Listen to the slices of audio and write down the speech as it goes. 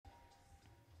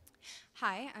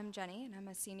Hi, I'm Jenny, and I'm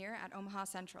a senior at Omaha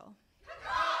Central.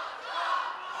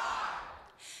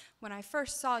 When I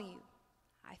first saw you,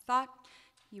 I thought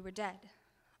you were dead.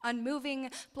 Unmoving,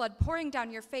 blood pouring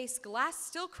down your face, glass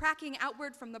still cracking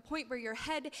outward from the point where your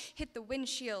head hit the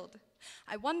windshield.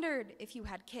 I wondered if you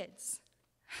had kids.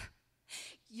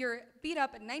 Your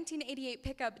beat-up 1988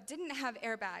 pickup didn't have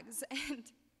airbags, and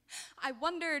I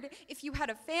wondered if you had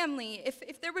a family,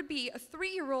 if there would be a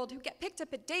 3-year-old who'd get picked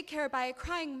up at daycare by a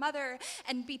crying mother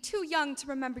and be too young to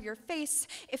remember your face,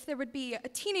 if there would be a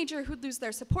teenager who'd lose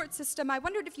their support system. I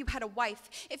wondered if you had a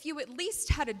wife, if you at least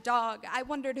had a dog. I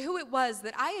wondered who it was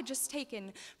that I had just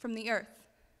taken from the earth.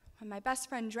 When my best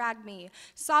friend dragged me,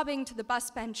 sobbing, to the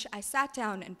bus bench, I sat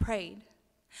down and prayed.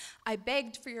 I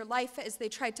begged for your life as they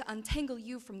tried to untangle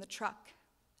you from the truck.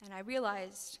 And I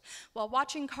realized, while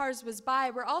watching cars whiz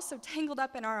by, we're also tangled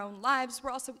up in our own lives.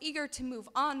 We're also eager to move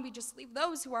on. We just leave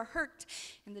those who are hurt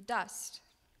in the dust.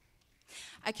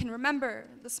 I can remember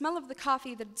the smell of the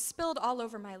coffee that had spilled all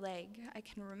over my leg. I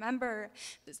can remember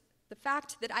the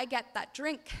fact that I get that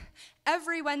drink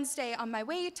every Wednesday on my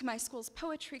way to my school's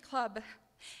poetry club.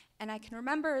 And I can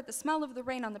remember the smell of the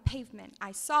rain on the pavement.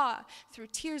 I saw, through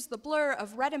tears, the blur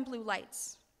of red and blue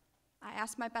lights. I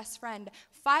asked my best friend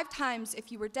 5 times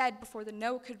if you were dead before the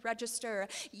no could register.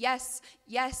 Yes,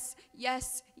 yes,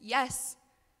 yes, yes.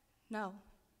 No.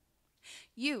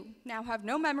 You now have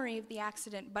no memory of the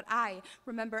accident, but I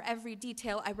remember every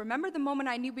detail. I remember the moment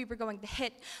I knew we were going to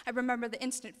hit. I remember the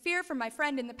instant fear from my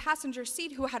friend in the passenger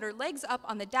seat who had her legs up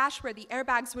on the dash where the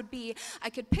airbags would be.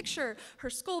 I could picture her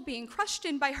skull being crushed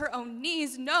in by her own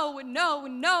knees. No, no,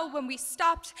 no. When we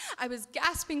stopped, I was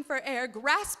gasping for air,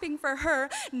 grasping for her.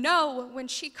 No, when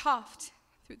she coughed.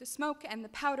 Through the smoke and the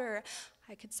powder,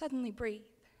 I could suddenly breathe.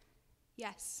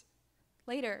 Yes.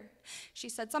 Later, she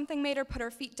said something made her put her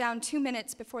feet down 2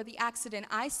 minutes before the accident.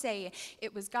 I say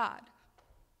it was God.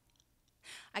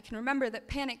 I can remember that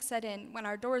panic set in when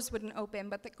our doors wouldn't open,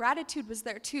 but that gratitude was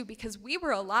there too because we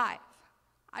were alive.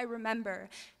 I remember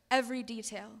every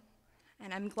detail,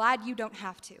 and I'm glad you don't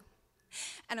have to.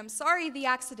 And I'm sorry the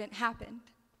accident happened.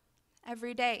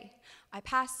 Every day, I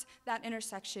pass that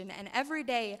intersection, and every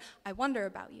day, I wonder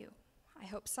about you. I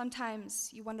hope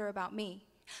sometimes you wonder about me.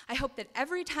 I hope that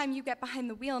every time you get behind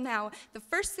the wheel now, the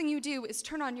first thing you do is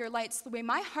turn on your lights the way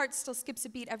my heart still skips a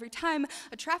beat every time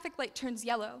a traffic light turns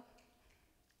yellow.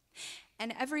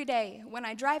 And every day, when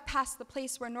I drive past the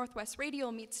place where Northwest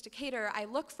Radial meets Decatur, I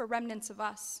look for remnants of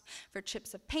us, for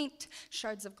chips of paint,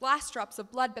 shards of glass, drops of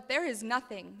blood, but there is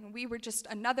nothing. We were just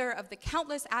another of the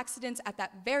countless accidents at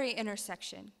that very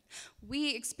intersection.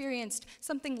 We experienced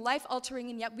something life-altering,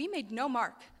 and yet we made no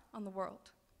mark on the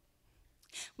world.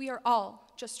 We are all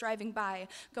just driving by,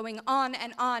 going on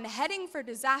and on, heading for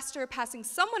disaster, passing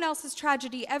someone else's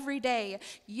tragedy every day.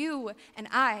 You and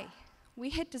I, we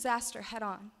hit disaster head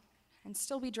on, and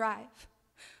still we drive.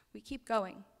 We keep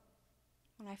going.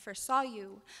 When I first saw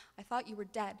you, I thought you were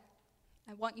dead.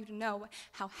 I want you to know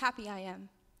how happy I am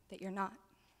that you're not.